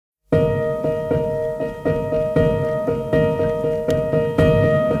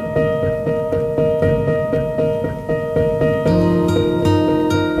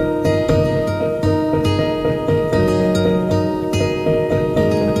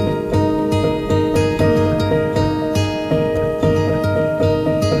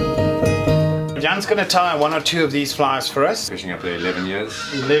John's going to tie one or two of these flies for us. Fishing up there 11 years.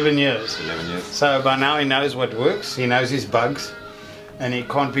 11 years. 11 years. So by now he knows what works, he knows his bugs, and he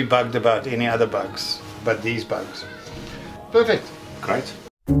can't be bugged about any other bugs but these bugs. Perfect. Great.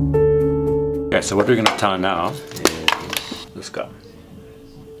 Okay, so what we're going to tie now is this guy.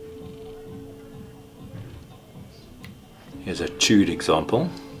 Here's a chewed example.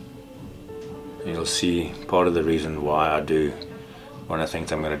 You'll see part of the reason why I do one of the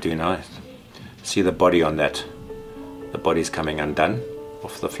things I'm going to do now. See the body on that. The body's coming undone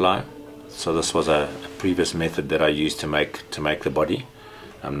off the fly. So this was a previous method that I used to make the body.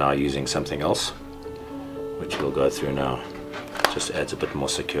 I'm now using something else, which we'll go through now. Just adds a bit more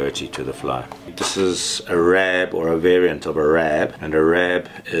security to the fly. This is a RAB, or a variant of a RAB, and a RAB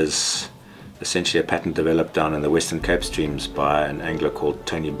is essentially a pattern developed down in the Western Cape streams by an angler called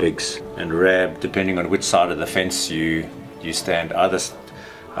Tony Biggs. And RAB, depending on which side of the fence you stand,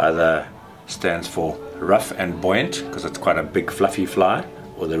 either stands for rough and buoyant, because it's quite a big fluffy fly,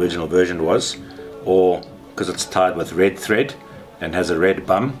 or the original version was, or because it's tied with red thread and has a red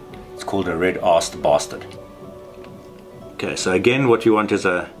bum, it's called a red-arsed bastard. Okay, so again what you want is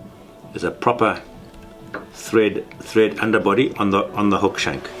a proper thread underbody on the hook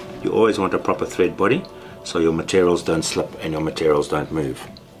shank. You always want a proper thread body so your materials don't slip and your materials don't move.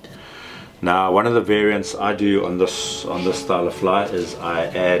 Now, one of the variants I do on this style of fly is I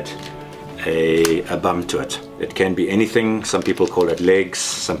add a bum to it. It can be anything. Some people call it legs,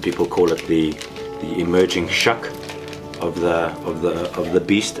 some people call it the emerging shuck of the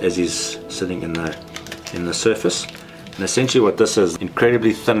beast as he's sitting in the surface. And essentially what this is,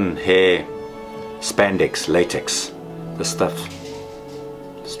 incredibly thin hair spandex, latex. This stuff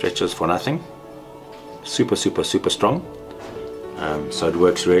stretches for nothing. Super strong. So it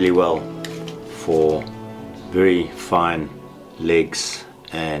works really well for very fine legs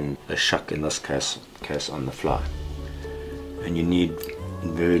and a shuck in this case on the fly. And you need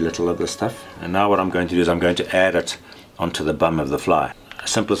very little of this stuff. And now what I'm going to do is I'm going to add it onto the bum of the fly. The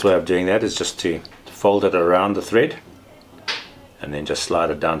simplest way of doing that is just to fold it around the thread and then just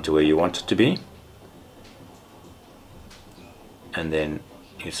slide it down to where you want it to be, and then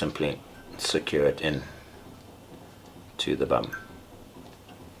you simply secure it in to the bum,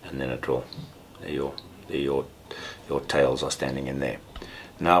 and then it will, your tails are standing in there.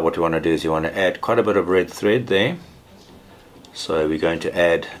 Now what you want to do is you want to add quite a bit of red thread there, so we're going to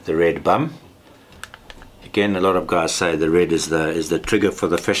add the red bum. Again, a lot of guys say the red is the trigger for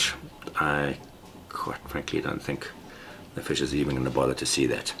the fish. I quite frankly don't think the fish is even going to bother to see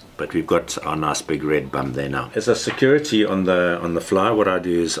that, but we've got our nice big red bum there now. As a security on the fly, what I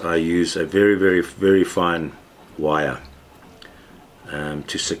do is I use a very fine wire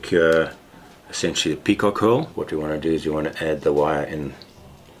to secure essentially the peacock herl. What we want to do is you want to add the wire in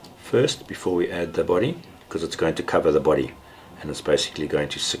first before we add the body, because it's going to cover the body and it's basically going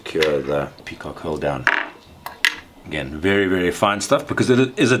to secure the peacock herl down. Again, very fine stuff, because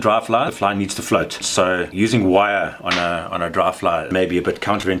it is a dry fly. The fly needs to float, so using wire on a dry fly may be a bit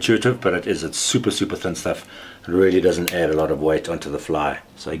counterintuitive, but it's super super thin stuff. It really doesn't add a lot of weight onto the fly.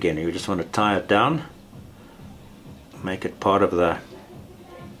 So again, you just want to tie it down, make it part of the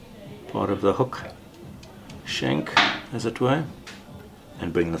hook shank, as it were,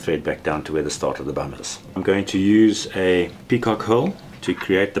 and bring the thread back down to where the start of the bum is. I'm going to use a peacock herl to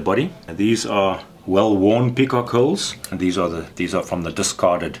create the body. And these are well-worn peacock herls, and these are from the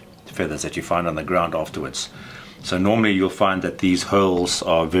discarded feathers that you find on the ground afterwards. So normally you'll find that these herls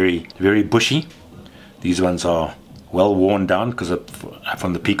are very bushy. These ones are well worn down because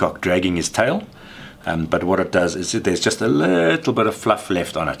from the peacock dragging his tail. But what it does is there's just a little bit of fluff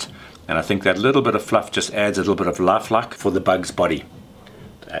left on it, and I think that little bit of fluff just adds a little bit of lifelike for the bug's body.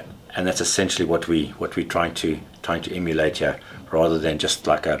 And that's essentially what we're trying to emulate here, rather than just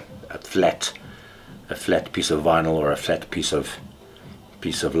like a flat piece of vinyl or a flat piece of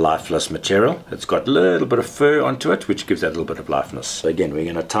lifeless material. It's got a little bit of fur onto it, which gives that little bit of liveness. So again, we're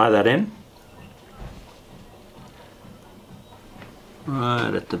going to tie that in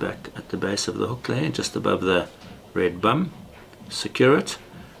right at the back, at the base of the hook there, just above the red bum. Secure it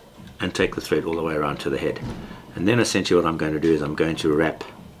and take the thread all the way around to the head. And then essentially what I'm going to do is I'm going to wrap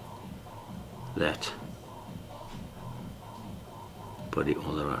that body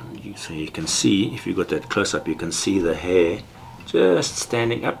all around you, so you can see, if you got that close up, you can see the hair just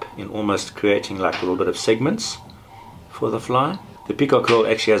standing up and almost creating like a little bit of segments for the fly. The peacock herl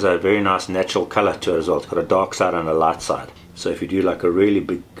actually has a very nice natural color to it as well. It's got a dark side and a light side. So if you do like a really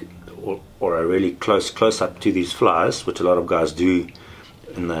big or a really close up to these flies, which a lot of guys do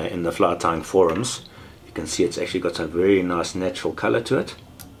in the fly tying forums, you can see it's actually got a very nice natural color to it.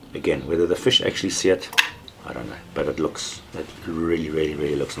 Again, whether the fish actually see it, I don't know, but it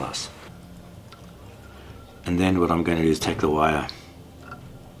really looks nice. And then what I'm going to do is take the wire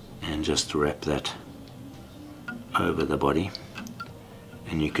and just wrap that over the body,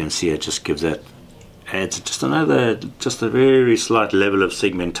 and you can see it just gives that, adds just a very slight level of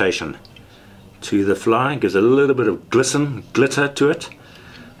segmentation to the fly, gives a little bit of glitter to it.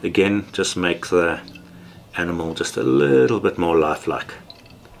 Again, just makes the animal just a little bit more lifelike.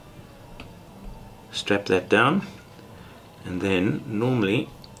 Strap that down, and then normally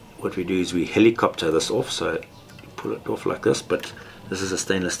what we do is we helicopter this off, so pull it off like this, but this is a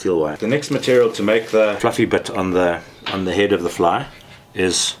stainless steel wire. The next material to make the fluffy bit on the head of the fly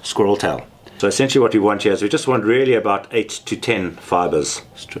is squirrel tail. So essentially what we want here is we just want really about 8 to 10 fibers.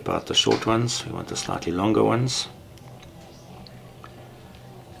 Strip out the short ones, we want the slightly longer ones.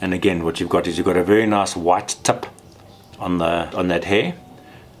 And again, what you've got is you've got a very nice white tip on that hair,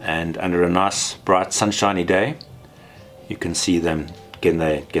 and under a nice bright sunshiny day you can see them, again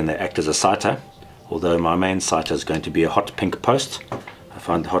they act as a sighter, although my main sighter is going to be a hot pink post. I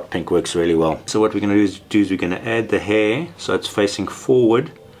find the hot pink works really well. So what we're going to do is we're going to add the hair so it's facing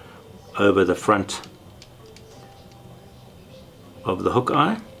forward over the front of the hook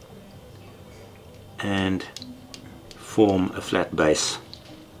eye and form a flat base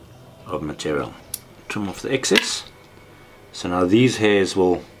of material. Trim off the excess. So now these hairs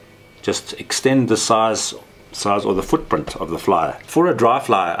will just extend the size or the footprint of the fly. For a dry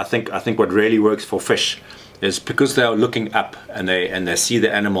fly, I think what really works for fish is because they are looking up and they see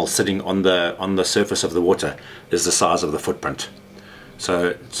the animal sitting on the surface of the water, is the size of the footprint.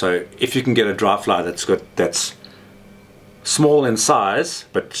 So if you can get a dry fly that's small in size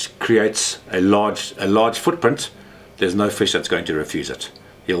but creates a large footprint, there's no fish that's going to refuse it.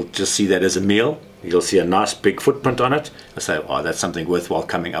 You'll just see that as a meal. You'll see a nice big footprint on it. You'll say, oh, that's something worthwhile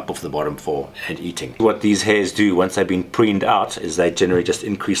coming up off the bottom for and eating. What these hairs do once they've been preened out is they generally just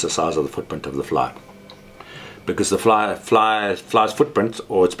increase the size of the footprint of the fly. Because the fly's footprint,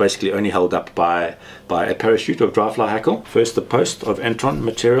 or it's basically only held up by a parachute of dry fly hackle. First, the post of Antron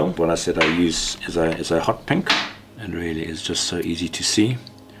material. What I said I use is a hot pink, and really is just so easy to see.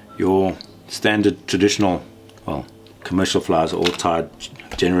 Your standard traditional, well, commercial flies are all tied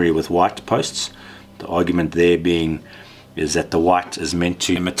generally with white posts. The argument there being is that the white is meant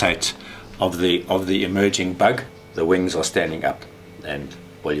to imitate of the emerging bug. The wings are standing up, and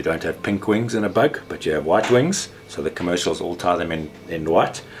well, you don't have pink wings in a bug, but you have white wings, so the commercials all tie them in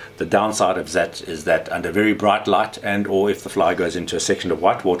white. The downside of that is that under very bright light, and or if the fly goes into a section of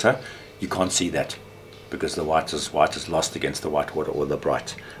white water, you can't see that because the white is lost against the white water or the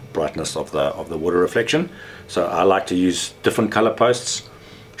brightness of the water reflection. So I like to use different color posts.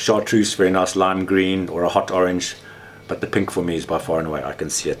 Chartreuse, very nice lime green or a hot orange, but the pink for me is by far and away, I can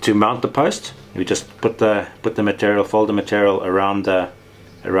see it. To mount the post, we just put the material, fold the material around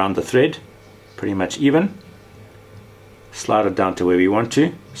the thread, pretty much even. Slide it down to where we want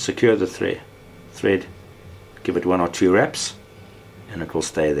to, secure the thread, give it 1 or 2 wraps, and it will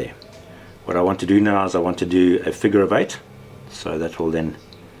stay there. What I want to do now is I want to do a figure of 8, so that will then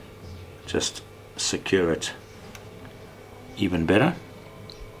just secure it even better.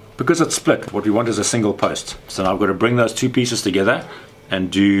 Because it's split, what we want is a single post. So now I've got to bring those 2 pieces together and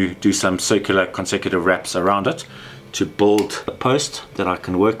do some circular consecutive wraps around it to build a post that I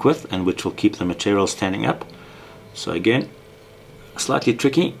can work with and which will keep the material standing up. So again, slightly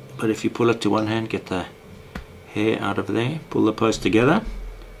tricky, but if you pull it to one hand, get the hair out of there, pull the post together,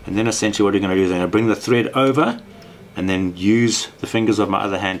 and then essentially what you're going to do is I'm going to bring the thread over and then use the fingers of my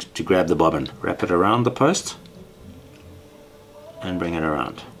other hand to grab the bobbin. Wrap it around the post and bring it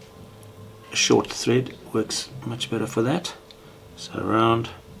around. A short thread works much better for that. So around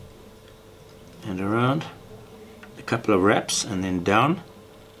and around, a couple of wraps and then down,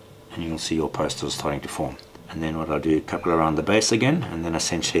 and you'll see your post is starting to form. And then what I'll do, a couple around the base again, and then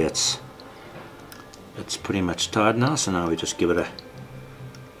essentially it's pretty much tied now. So now we just give it a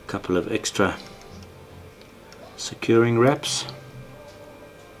couple of extra securing wraps.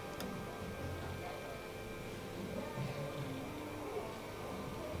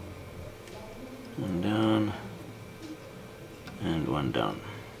 One down and one down.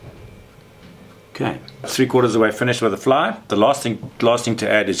 Okay, 3/4 of the way finished with the fly. The last thing to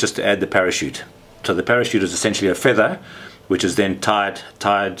add is just to add the parachute. So the parachute is essentially a feather which is then tied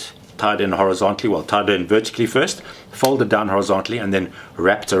in horizontally, well, tied in vertically first, folded down horizontally, and then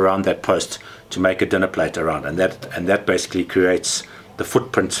wrapped around that post to make a dinner plate around, and that basically creates the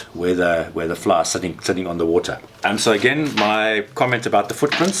footprint where the fly is sitting on the water. So again, my comment about the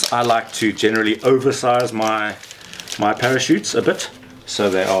footprints, I like to generally oversize my parachutes a bit, so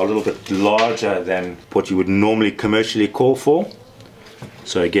they are a little bit larger than what you would normally commercially call for.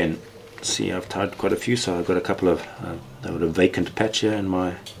 So again, see, I've tied quite a few, so I've got a couple of I've got a vacant patch here in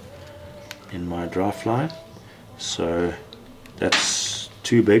my dry fly, so that's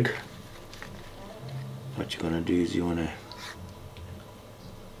too big. What you're going to do is you want to,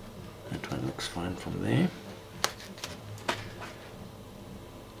 that one looks fine from there.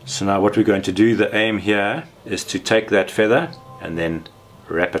 So now what we're going to do, the aim here is to take that feather and then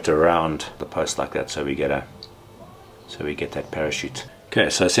wrap it around the post like that, so we get that parachute. Okay,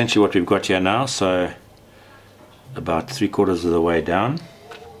 so essentially what we've got here now, so about 3/4 of the way down,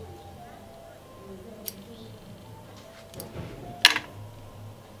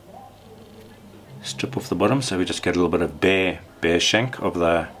 strip off the bottom, so we just get a little bit of bare shank of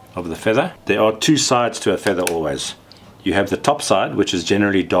the feather. There are two sides to a feather always. You have the top side, which is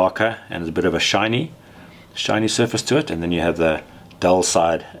generally darker and is a bit of a shiny surface to it, and then you have the dull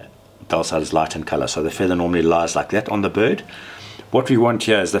side. Dull side is light in color, so the feather normally lies like that on the bird. What we want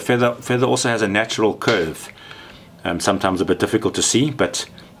here is the feather also has a natural curve, sometimes a bit difficult to see, but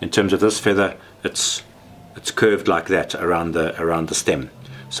in terms of this feather, it's curved like that around the stem.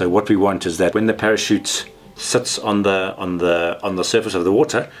 So what we want is that when the parachute sits on the surface of the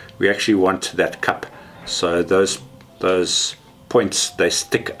water, we actually want that cup. So those points, they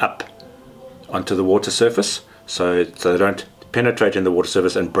stick up onto the water surface, so they don't penetrate in the water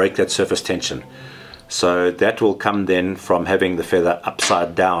surface and break that surface tension. So that will come then from having the feather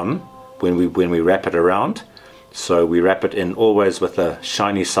upside down when we wrap it around. So we wrap it in always with the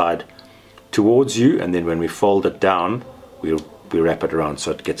shiny side towards you, and then when we fold it down, we wrap it around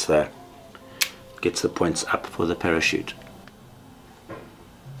so it gets the points up for the parachute.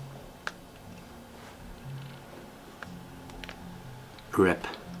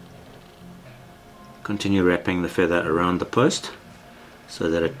 Continue wrapping the feather around the post so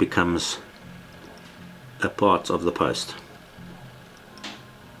that it becomes a part of the post.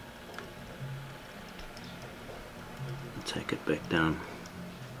 Take it back down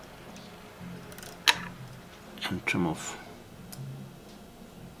and trim off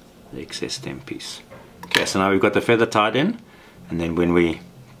the excess stem piece. Okay, so now we've got the feather tied in, and then when we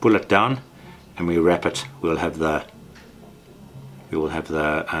pull it down and we wrap it, we'll have the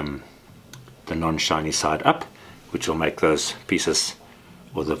non-shiny side up, which will make those pieces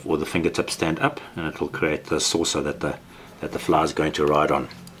or the fingertips stand up, and it will create the saucer that the fly is going to ride on.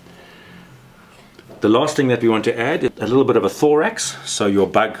 The last thing that we want to add is a little bit of a thorax. So your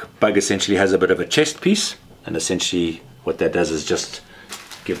bug essentially has a bit of a chest piece, and essentially what that does is just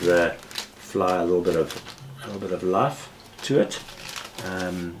give the fly a little bit of life to it.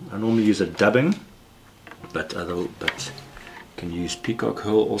 I normally use a dubbing, but can use peacock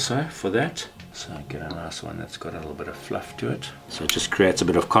herl also for that. So get a nice one that's got a little bit of fluff to it. So it just creates a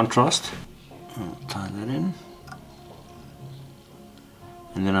bit of contrast. I'll tie that in.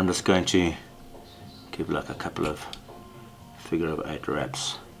 And then I'm just going to give like a couple of figure of 8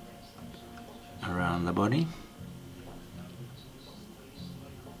 wraps around the body.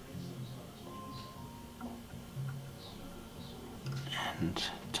 And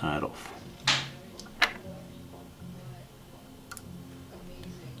tie it off.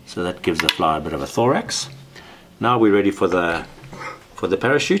 So that gives the fly a bit of a thorax. Now we're ready for the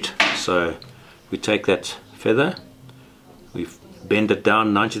parachute. So we take that feather, we bend it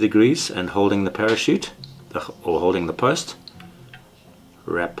down 90 degrees, and holding the parachute or holding the post,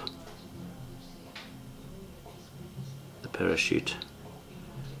 wrap the parachute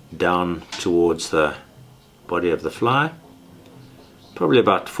down towards the body of the fly. Probably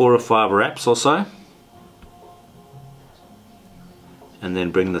about 4 or 5 wraps or so. And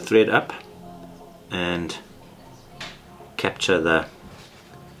then bring the thread up and capture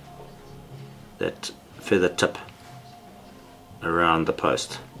that feather tip around the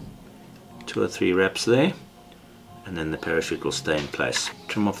post. 2 or 3 wraps there, and then the parachute will stay in place.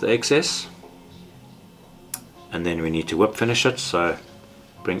 Trim off the excess, and then we need to whip finish it. So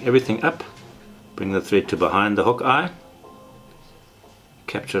bring everything up, bring the thread to behind the hook eye,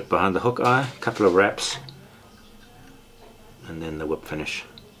 capture it behind the hook eye, couple of wraps, and then the whip finish.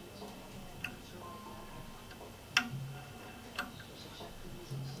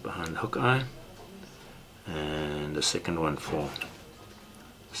 Behind the hook eye, and the second one for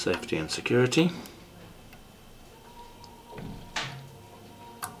safety and security,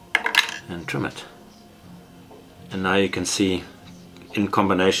 and trim it. And now you can see, in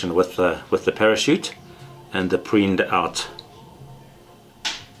combination with the parachute and the preened out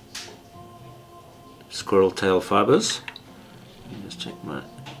squirrel tail fibers. Just check my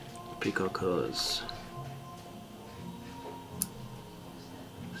peacock colors.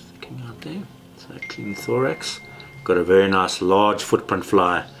 sticking out there. So clean thorax. Got a very nice large footprint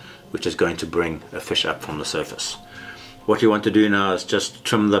fly, which is going to bring a fish up from the surface. What you want to do now is just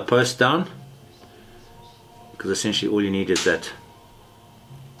trim the post down, because essentially all you need is that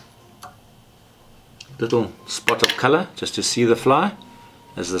little spot of color just to see the fly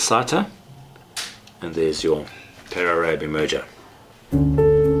as the sighter, and there's your Fly RAB emerger.